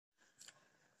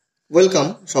Welcome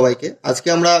সবাইকে। আজকে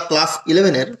আমরা ক্লাস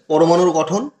 11 এর পরমাণুর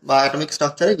গঠন বা অ্যাটমিক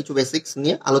স্ট্রাকচারে কিছু বেসিক্স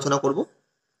নিয়ে আলোচনা করব।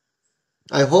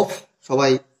 আই হোপ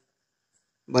সবাই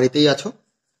বাড়িতেই আছো।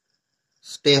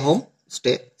 Stay home,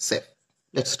 stay safe.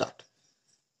 Let's start.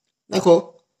 দেখো,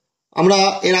 আমরা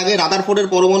এর আগে রাদারফোর্ডের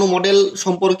পরমাণু মডেল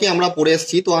সম্পর্কে আমরা পড়ে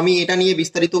এসেছি, তো আমি এটা নিয়ে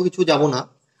বিস্তারিত কিছু যাব না।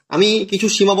 আমি কিছু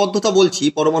সীমাবদ্ধতা বলছি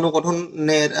পরমাণু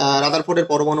গঠনের, রাদারফোর্ডের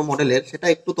পরমাণু মডেলের, সেটা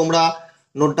একটু তোমরা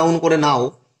নোট ডাউন করে নাও।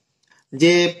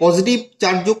 যে পজিটিভ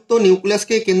চার্জযুক্ত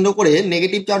নিউক্লিয়াসকে কেন্দ্র করে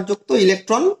নেগেটিভ চার্জযুক্ত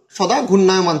ইলেকট্রন সদা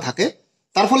ঘূর্ণায়মান থাকে।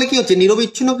 তার ফলে কি হচ্ছে,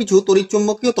 নিরবিচ্ছিন্ন কিছু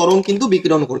তড়িৎচুম্বকীয় তরঙ্গ কিন্তু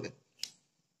বিকিরণ করবে।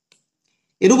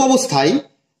 এরূপ অবস্থায়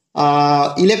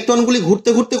ইলেকট্রনগুলি ঘুরতে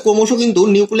ঘুরতে ক্রমশ কিন্তু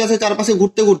নিউক্লিয়াসের চারপাশে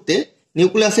ঘুরতে ঘুরতে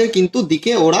নিউক্লিয়াসের কিন্তু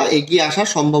দিকে ওরা এগিয়ে আসার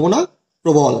সম্ভাবনা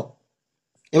প্রবল,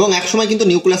 এবং একসময় কিন্তু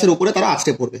নিউক্লিয়াসের উপরে তারা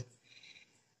আছড়ে পড়বে।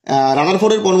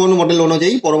 রাদারফোর্ডের পরমাণু মডেল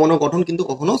অনুযায়ী পরমাণু গঠন কিন্তু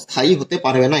কখনো স্থায়ী হতে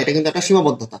পারবে না, এটা কিন্তু একটা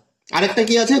সীমাবদ্ধতা। আরেকটা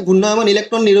কি আছে, ঘূর্ণায়মান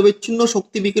ইলেকট্রন নিরবিচ্ছিন্ন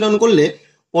শক্তি বিকিরণ করলে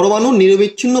পরমাণু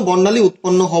নিরবিচ্ছিন্ন বর্ণালী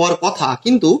উৎপন্ন হওয়ার কথা,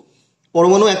 কিন্তু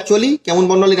পরমাণু অ্যাকচুয়ালি কেমন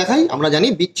বর্ণালী দেখায় আমরা জানি,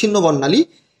 বিচ্ছিন্ন বর্ণালী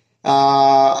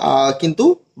কিন্তু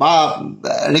বা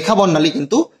রেখা বর্ণালী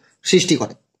কিন্তু সৃষ্টি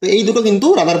করে। তো এই দুটো কিন্তু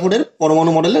রাদারফোর্ডের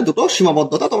পরমাণু মডেলের দুটো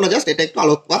সীমাবদ্ধতা, তোমরা জাস্ট এটা একটু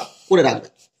আলোকপাত করে রাখবে।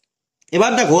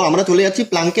 এবার দেখো, আমরা চলে যাচ্ছি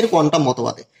প্ল্যাঙ্কের কোয়ান্টাম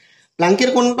মতবাদে। প্ল্যাঙ্কের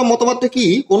কোয়ান্টাম মতবাদটা কি,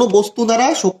 কোনো বস্তু দ্বারা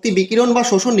শক্তি বিকিরণ বা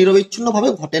শোষণ নিরবিচ্ছিন্নভাবে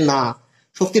ঘটে না।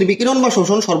 শক্তির বিকিরণ বা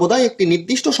শোষণ সর্বদাই একটি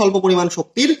নির্দিষ্ট স্বল্প পরিমাণ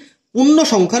শক্তির পূর্ণ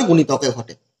সংখ্যার গুণিতকে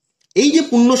ঘটে। এই যে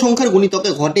পূর্ণ সংখ্যার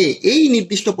গুণিতকে ঘটে, এই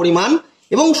নির্দিষ্ট পরিমাণ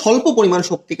এবং স্বল্প পরিমাণ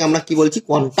শক্তিকে আমরা কি বলছি,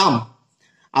 কোয়ান্টাম।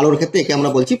 আলোর ক্ষেত্রে একে আমরা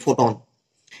বলছি ফোটন।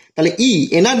 তাহলে ই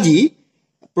এনার্জি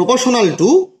প্রপোর্শনাল টু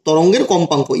তরঙ্গের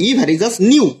কম্পাঙ্ক, ই ভ্যারিজাস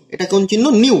নিউ, এটা কোন চিহ্ন,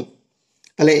 নিউ।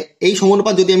 তাহলে এই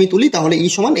সমানুপাত যদি আমি তুলি তাহলে ই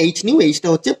সমান এইচ নিউ, এইচটা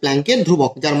হচ্ছে প্ল্যাঙ্কের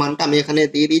ধ্রুবক, যার মানটা আমি এখানে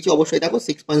দিয়ে দিয়েছি। অবশ্যই দেখো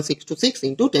 6.626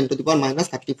 ইন্টু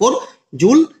 10⁻³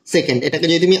 জুল সেকেন্ড। এটাকে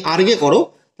যদি তুমি আর্গে করো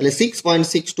তাহলে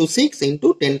 6.626 ইন্টু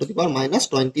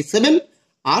 10⁻27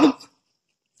 আর্গ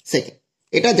সেকেন্ড।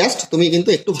 এটা জাস্ট তুমি কিন্তু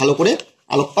একটু ভালো করে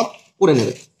আলোকপাত করে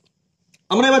নেবে।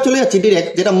 আমরা এবার চলে যাচ্ছি ডিরেক্ট,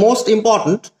 যেটা মোস্ট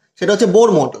ইম্পর্টেন্ট, সেটা হচ্ছে বোর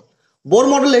মডেল। বোর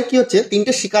মডেলে কি হচ্ছে,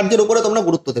 তিনটে স্বীকার্যের উপরে তোমরা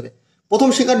গুরুত্ব দেবে। প্রথম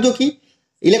স্বীকার্য কি,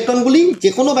 ইলেকট্রনগুলি যে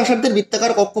কোনো ব্যাসার্ধের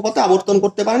বৃত্তাকার কক্ষপথে আবর্তন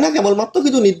করতে পারে না, কেবলমাত্র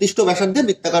কিছু নির্দিষ্ট ব্যাসার্ধের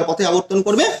বৃত্তাকার পথে আবর্তন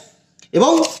করবে,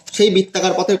 এবং সেই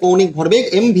বৃত্তাকার পথের কৌণিক ভরবেগ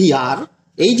mvr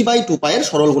h/2π এর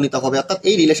সরল গুণিতক হবে। অর্থাৎ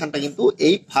এই রিলেশনটা কিন্তু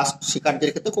এই ফার্স্ট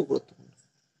স্বীকার্যের ক্ষেত্রে খুব গুরুত্বপূর্ণ।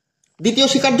 দ্বিতীয়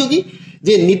স্বীকার্য কি,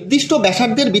 যে নির্দিষ্ট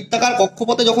ব্যাসার্ধের বৃত্তাকার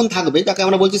কক্ষপথে যখন থাকবে, যাকে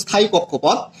আমরা বলছি স্থায়ী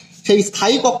কক্ষপথ, সেই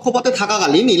স্থায়ী কক্ষপথে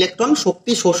থাকাকালীন ইলেকট্রন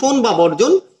শক্তি শোষণ বা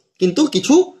বর্জন কিন্তু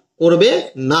কিছু করবে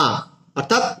না।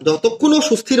 অর্থাৎ যতক্ষণ ও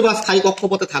সুস্থির বা স্থায়ী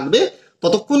কক্ষপথে থাকবে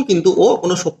ততক্ষণ কিন্তু ও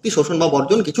কোনো শক্তি শোষণ বা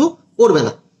বর্জন কিছু করবে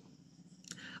না।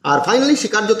 আর ফাইনালি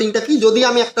স্বীকার্য তিনটা কি, যদি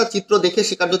আমি একটা চিত্র দেখে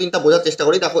স্বীকার্য তিনটা বোঝার চেষ্টা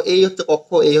করি, দেখো এই হচ্ছে কক্ষ,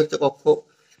 এই হচ্ছে কক্ষ।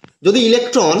 যদি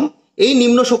ইলেকট্রন এই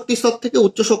নিম্ন শক্তি স্তর থেকে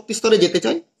উচ্চ শক্তি স্তরে যেতে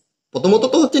চায়, প্রথমত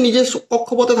তো হচ্ছে নিজের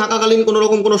কক্ষপথে থাকাকালীন কোনো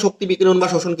রকম কোনো শক্তি বিকিরণ বা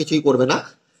শোষণ কিছুই করবে না।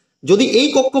 যদি এই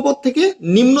কক্ষপথ থেকে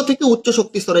নিম্ন থেকে উচ্চ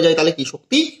শক্তি স্তরে যায় তাহলে কি,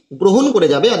 শক্তি গ্রহণ করে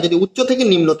যাবে। আর যদি উচ্চ থেকে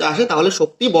নিম্নতে আসে তাহলে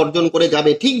শক্তি বর্জন করে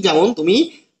যাবে। ঠিক যেমন তুমি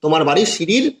তোমার বাড়ির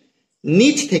সিঁড়ির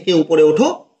নিচ থেকে উপরে ওঠো,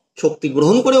 শক্তি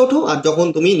গ্রহণ করে ওঠো, আর যখন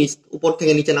তুমি উপর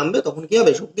থেকে নিচে নামবে তখন কি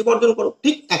হবে, শক্তি বর্জন করো।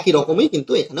 ঠিক একই রকমই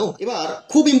কিন্তু এখানেও। এবার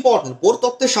খুব ইম্পর্টেন্ট, বোর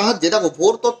তত্ত্বের সাহায্যে দেখো,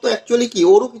 বোর তত্ত্ব অ্যাকচুয়ালি কি,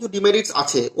 ওরও কিছু ডিমেরিটস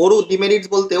আছে। ওরও ডিমেরিটস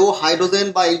বলতে, ও হাইড্রোজেন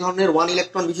বা এই ধরনের 1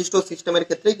 ইলেকট্রন বিশিষ্ট সিস্টেমের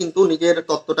ক্ষেত্রে কিন্তু নিজের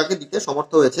তত্ত্বটাকে দিতে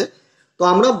সমর্থ হয়েছে। তো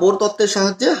আমরা বোর তত্ত্বের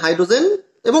সাহায্যে হাইড্রোজেন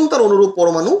এবং তার অনুরূপ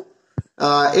পরমাণু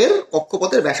এর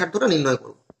কক্ষপথের ব্যাসার্ধটা নির্ণয়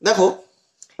করব। দেখো,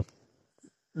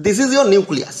 দিস ইজ ইয়োর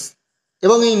নিউক্লিয়াস,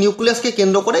 এবং এই নিউক্লিয়াসকে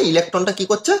কেন্দ্র করে ইলেকট্রনটা কি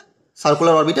করছে,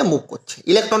 সার্কুলার অরবিটে মুভ করছে।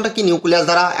 ইলেকট্রনটা কি, নিউক্লিয়াস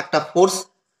দ্বারা একটা ফোর্স,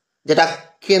 যেটা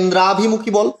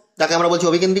কেন্দ্রাভিমুখী বল, যাকে আমরা বলছি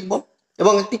অভিকেন্দ্রিক বল,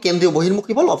 এবং একটি কেন্দ্রীয়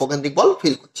বহির্মুখী বল, অপকেন্দ্রিক বল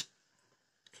ফিল করছে।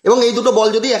 এবং এই দুটো বল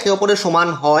যদি একে অপরের সমান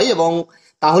হয়, এবং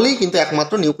তাহলেই কিন্তু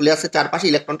একমাত্র নিউক্লিয়াসের চারপাশে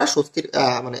ইলেকট্রনটা স্বস্তির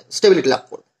মানে স্টেবিলিটি লাভ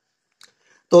করবে।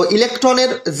 তো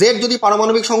ইলেকট্রনের জেড যদি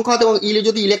পারমাণবিক সংখ্যা হয় এবং ই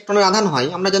যদি ইলেকট্রনের আধান হয়,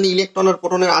 আমরা জানি ইলেকট্রন আর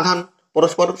প্রোটনের আধান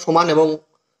পরস্পর সমান এবং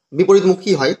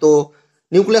বিপরীতমুখী হয়। তো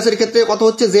নিউক্লিয়াসের ক্ষেত্রে কত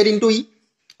হচ্ছে, জেড ইন্টু ই,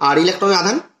 আর ইলেকট্রনের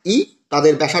আধান ই,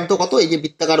 তাদের ব্যাসার্ধ কত, এই যে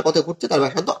বৃত্তাকার পথে ঘুরছে তার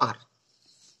ব্যাসার্ধ আর।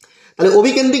 তাহলে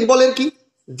অভিকেন্দ্রিক বলের কি,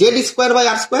 Z square by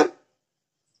R square,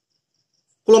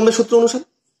 কুলম্বের সূত্র অনুসারে।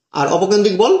 আর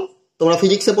অপকেন্দ্রিক বল তোমরা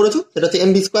ফিজিক্সে পড়েছো, সেটা হচ্ছে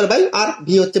mv square by R,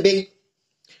 V হচ্ছে বেগ।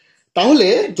 তাহলে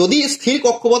যদি স্থির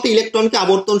কক্ষপথে ইলেকট্রনকে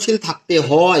আবর্তনশীল থাকতে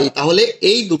হয়, তাহলে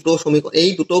এই দুটো সমীকরণ, এই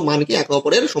দুটো মানকে একে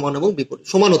অপরের সমান এবং বিপরীত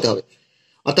সমান হতে হবে।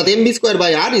 অর্থাৎ mv square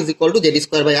by R is equal to Z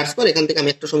square by R square. এখান থেকে আমি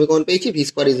একটা সমীকরণ পেয়েছি, V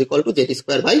square is equal to Z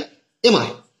square by M R.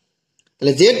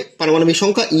 তাহলে জেড পারমাণবিক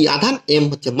সংখ্যা, ই আধান, এম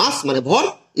হচ্ছে মাস মানে ভর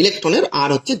ইলেকট্রনের, আর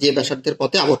হচ্ছে যে ব্যাসার্ধের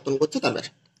পথে আবর্তন করছে তার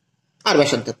ব্যাসার্ধ, আর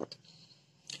ব্যাসার্ধের পথে।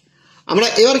 আমরা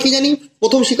এবার কি জানি,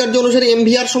 প্রথম স্বীকার্য অনুসারে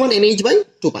mvr সমান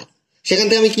nh/2π। সেখান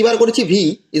থেকে আমি কি বার করেছি, v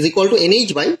is equal to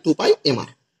nh/2π mr।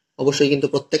 অবশ্যই কিন্তু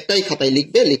প্রত্যেকটাই খাতায়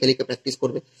লিখবে, লিখে লিখে প্র্যাকটিস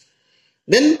করবে।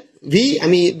 দেন v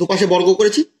আমি দুপাশে বর্গ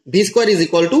করেছি, v square is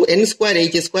equal to n square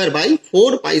h square by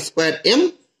 4π square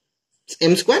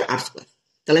m square r square.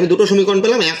 তাহলে আমি দুটো সমীকরণ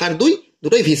পেলাম, 1 আর 2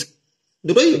 দুটোই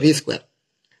v স্কোয়ার।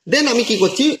 দেন আমি কি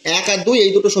করছি, 1 আর 2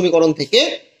 এই দুটো সমীকরণ থেকে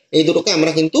এই দুটোকে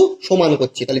আমরা কিন্তু সমান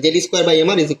করছি। তাহলে Z square by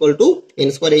mr is equal to n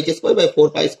square h square by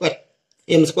 4π square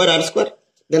m square r square.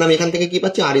 দেন আমি এখান থেকে কি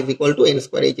পাচ্ছি, r is equal to n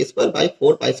square h square by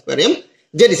 4π square m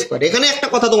Z square. এখানে একটা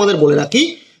কথা তোমাদের বলে রাখি,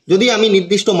 যদি আমি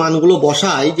নির্দিষ্ট মানগুলো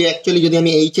বসাই, যে অ্যাকচুয়ালি যদি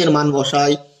আমি h এর মান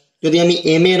বসাই, যদি আমি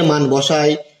m এর মান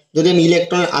বসাই, যদি আমি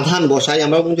ইলেকট্রনের আধান বসাই,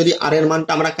 আমরা যদি r এর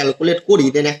মানটা আমরা ক্যালকুলেট করি,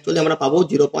 দেন অ্যাকচুয়ালি আমরা পাবো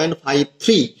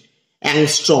 0.53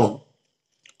 অ্যাংস্ট্রম।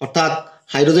 অর্থাৎ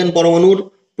হাইড্রোজেন পরমাণুর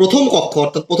প্রথম কক্ষ,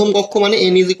 অর্থাৎ প্রথম কক্ষ মানে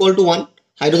n is equal to 1,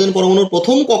 hydrogen পরমাণুর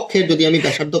প্রথম কক্ষের যদি আমি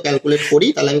ব্যাসার্ধ ক্যালকুলেট করি,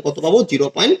 তাহলে আমি কত পাবো,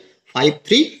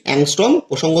 0.53 অ্যাংস্ট্রম।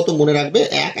 প্রসঙ্গত মনে রাখবে,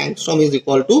 1 angstrom is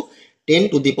equal to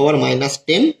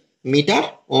 10⁻⁻10 metre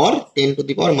or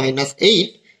 10⁻⁻8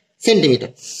 centimetre.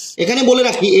 এখানে বলে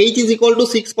রাখি h is equal to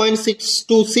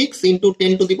 6.626 into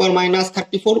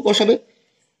 10⁻34 বসাবে,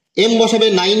 m বসাবে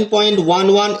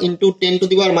 9.11 ইন্টু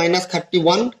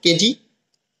 10⁻31 কেজি,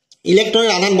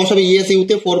 ইলেকট্রনের আধান বসাবে ESU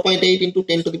তে 4.8 ইন্টু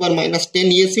 10⁻10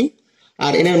 ESU,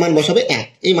 আর n এর মান বসাবে 1।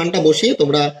 এই মানটা বসিয়ে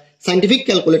তোমরা সাইন্টিফিক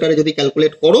ক্যালকুলেটরে যদি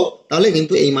ক্যালকুলেট করো, তাহলে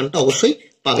কিন্তু এই মানটা অবশ্যই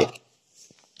পাবে।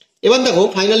 এবার দেখো,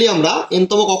 ফাইনালি আমরা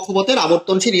nতম কক্ষপথের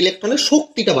আবর্তনশীল ইলেকট্রনের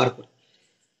শক্তিটা বার করি।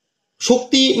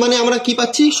 শক্তি মানে আমরা কি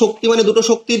পাচ্ছি, শক্তি মানে দুটো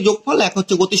শক্তির যোগফল, এক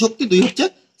হচ্ছে গতিশক্তি, দুই হচ্ছে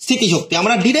স্থিতিশক্তি।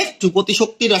 আমরা ডিরেক্ট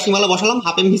গতিশক্তির রাশিমালা বসালাম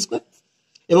 ½ mv স্কোয়ার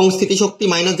এবং স্থিতিশক্তি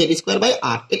মাইনাস জেড স্কোয়ার বাই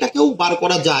আর। এটাকেও বার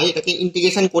করা যায়, এটাকে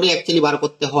ইন্টিগ্রেশন করে অ্যাকচুয়ালি বার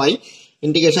করতে হয়।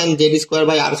 Integration Z square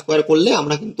by R square করলে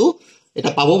আমরা কিন্তু এটা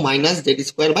পাবো মাইনাস জেড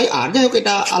স্কোয়ার বাই আর। যাই হোক,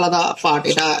 এটা আলাদা পার্ট,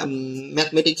 এটা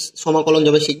ম্যাথমেটিক্স সমাকলন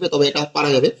যাবে শিখবে, তবে এটা পারা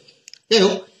যাবে। যাই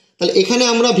হোক, তাহলে এখানে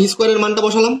আমরা ভি স্কোয়ারের মানটা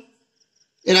বসালাম,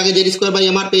 এর আগে জেড স্কোয়ার বাই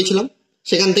mr পেয়েছিলাম,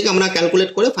 সেখান থেকে আমরা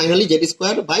ক্যালকুলেট করে finally Z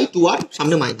square by 2r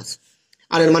সামনে মাইনাস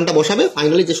আর এর মানটা বসাবে।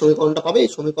 ফাইনালি যে সমীকরণটা পাবে, এই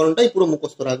সমীকরণটাই পুরো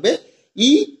মুখস্থ রাখবে, ই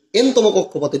nতম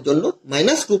কক্ষপথের জন্য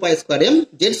minus 2π square m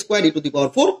Z square e⁴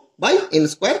 by n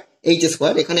square h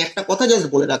square. এখানে একটা কথা জাস্ট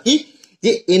বলে রাখি,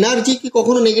 যে এনার্জি কি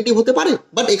কখনো নেগেটিভ হতে পারে,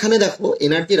 বাট এখানে দেখো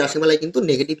এনার্জি রাশিমালায় কিন্তু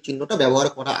নেগেটিভ চিহ্নটা ব্যবহার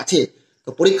করা আছে। তো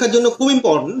পরীক্ষার জন্য খুব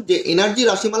ইম্পর্টেন্ট যে এনার্জি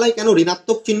রাশিমালায় কেন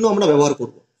ঋণাত্মক চিহ্ন আমরা ব্যবহার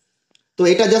করব। তো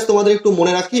এটা জাস্ট তোমাদের একটু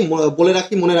বলে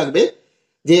রাখি, মনে রাখবে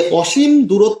যে অসীম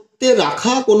দূরত্বে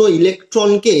রাখা কোনো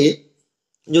ইলেকট্রনকে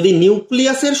যদি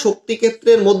নিউক্লিয়াসের শক্তি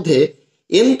ক্ষেত্রের মধ্যে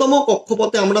nতম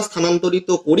কক্ষপথে আমরা স্থানান্তরিত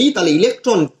করি, তাহলে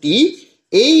ইলেকট্রনটি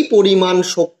এই পরিমাণ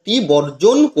শক্তি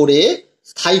বর্জন করে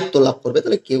স্থায়িত্ব লাভ করবে।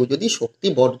 তাহলে কেউ যদি শক্তি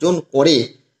বর্জন করে,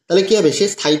 তাহলে কি হবে, সে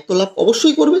স্থায়িত্ব লাভ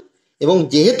অবশ্যই করবে। এবং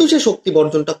যেহেতু সে শক্তি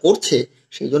বর্জনটা করছে,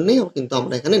 সেই জন্যই কিন্তু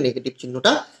আমরা এখানে নেগেটিভ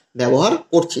চিহ্নটা ব্যবহার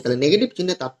করছি। তাহলে নেগেটিভ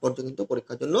চিহ্নের তাৎপর্য কিন্তু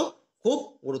পরীক্ষার জন্য খুব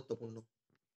গুরুত্বপূর্ণ।